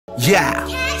Yeah,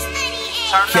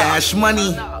 Cash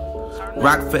Money,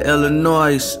 Rockford,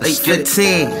 Illinois,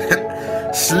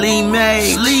 815. Slim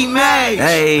May,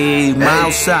 hey,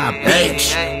 Mouthside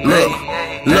bitch. Look,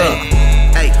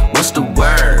 hey, what's the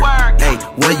word? Hey,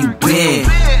 where you been?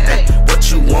 Hey, what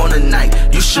you want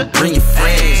tonight? You should bring your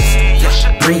friends.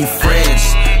 Bring your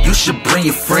friends. You should bring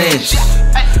your friends.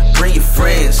 Bring your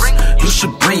friends. You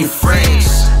should bring your friends.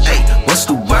 Hey, what's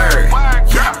the word?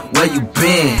 Yeah, where you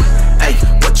been? Hey,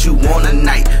 what you want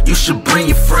tonight? You should bring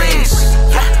your friends.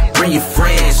 Bring your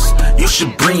friends. You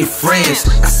should bring your friends.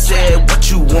 I said, what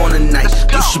you want tonight?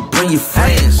 You should bring your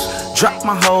friends. Dropped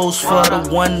my hoes for the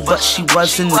one, but she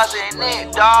wasn't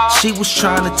it. She was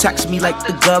trying to tax me like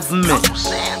the government.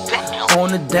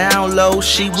 On the down low,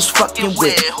 she was fucking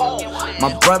with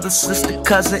my brother, sister,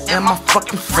 cousin, and my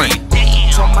fucking friend.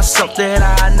 Told myself that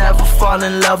I never fall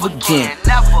in love again.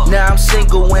 Now I'm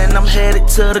single and I'm headed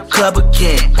to the club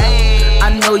again.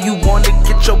 I know you wanna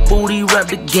get your booty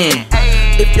rubbed again.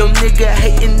 If your nigga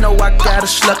hatin', know I got a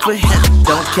slut for him.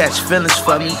 Don't catch feelings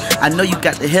for me, I know you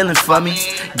got the healing for me.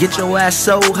 Get your ass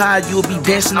so high, you'll be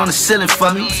dancing on the ceiling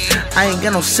for me. I ain't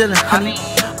got no ceiling, honey,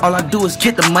 all I do is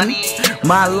get the money.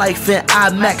 My life in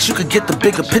IMAX, you could get the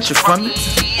bigger picture from me.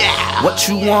 What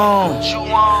you want?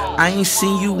 I ain't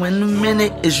seen you in a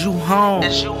minute, is you home?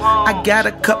 I got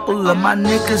a couple of my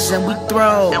niggas and we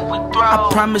throw. I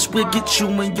promise we'll get you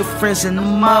and your friends in the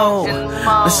mode.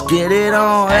 Let's get it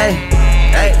on,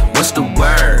 hey, what's the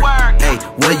word? Hey,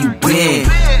 where you been?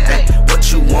 Hey,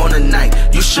 what you want tonight?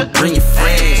 You should bring your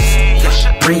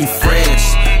friends. Bring your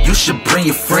friends. You should bring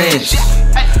your friends.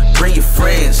 Bring your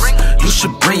friends. You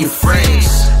should bring your friends.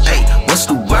 Hey, what's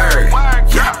the word?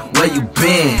 Yeah, where you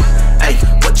been? Hey,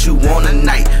 what you want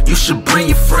tonight? You should bring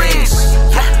your friends.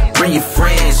 Bring your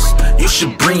friends. You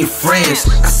should bring your friends.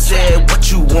 I said,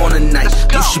 what you want tonight?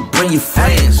 You should bring your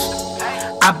friends.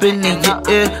 I've been in your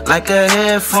ear like a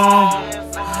headphone.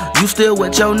 You still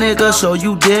with your nigga, so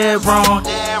you dead wrong.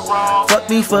 Fuck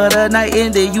me for the night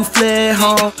and then you fled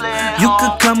home. You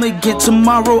could come again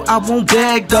tomorrow, I won't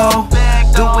beg though.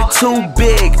 Do it too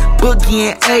big,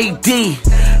 Boogie and AD.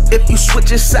 If you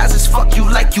switching sizes, fuck you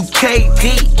like you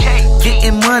KD.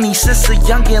 Getting money since a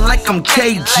youngin' like I'm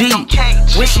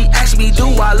KG. When she asks me, do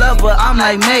I love her? I'm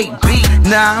like, maybe.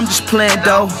 Nah, I'm just playing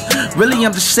though. Really,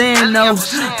 I'm just saying though.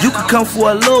 You could come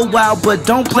for a little while, but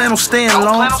don't plan on staying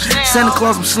long. Santa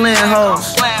Claus, I'm slaying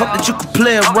hoes. Hope that you could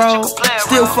play a role.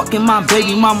 Still fucking my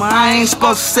baby mama, I ain't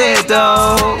supposed to say it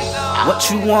though.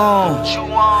 What you want?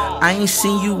 I ain't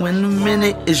seen you in a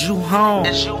minute, is you home?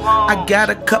 I got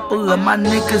a couple of my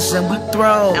niggas and we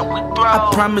throw.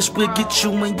 I promise we'll get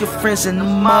you and your friends in the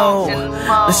mode.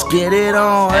 Let's get it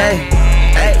on, hey,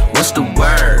 what's the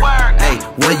word? Hey,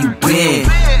 where you been?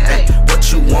 Hey,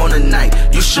 what you want tonight?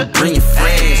 You should bring your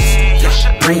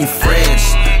friends. Bring your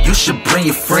friends. You should bring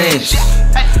your friends.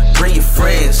 Bring your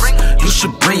friends. You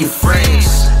should bring your friends.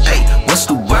 Hey, what's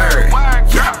the word?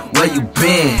 Yeah, where you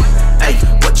been? Hey,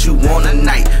 what you want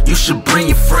tonight? You should bring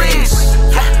your friends.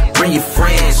 Bring your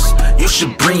friends. You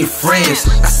should bring your friends.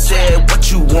 I said,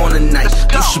 what you want tonight?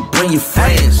 You should bring your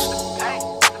friends.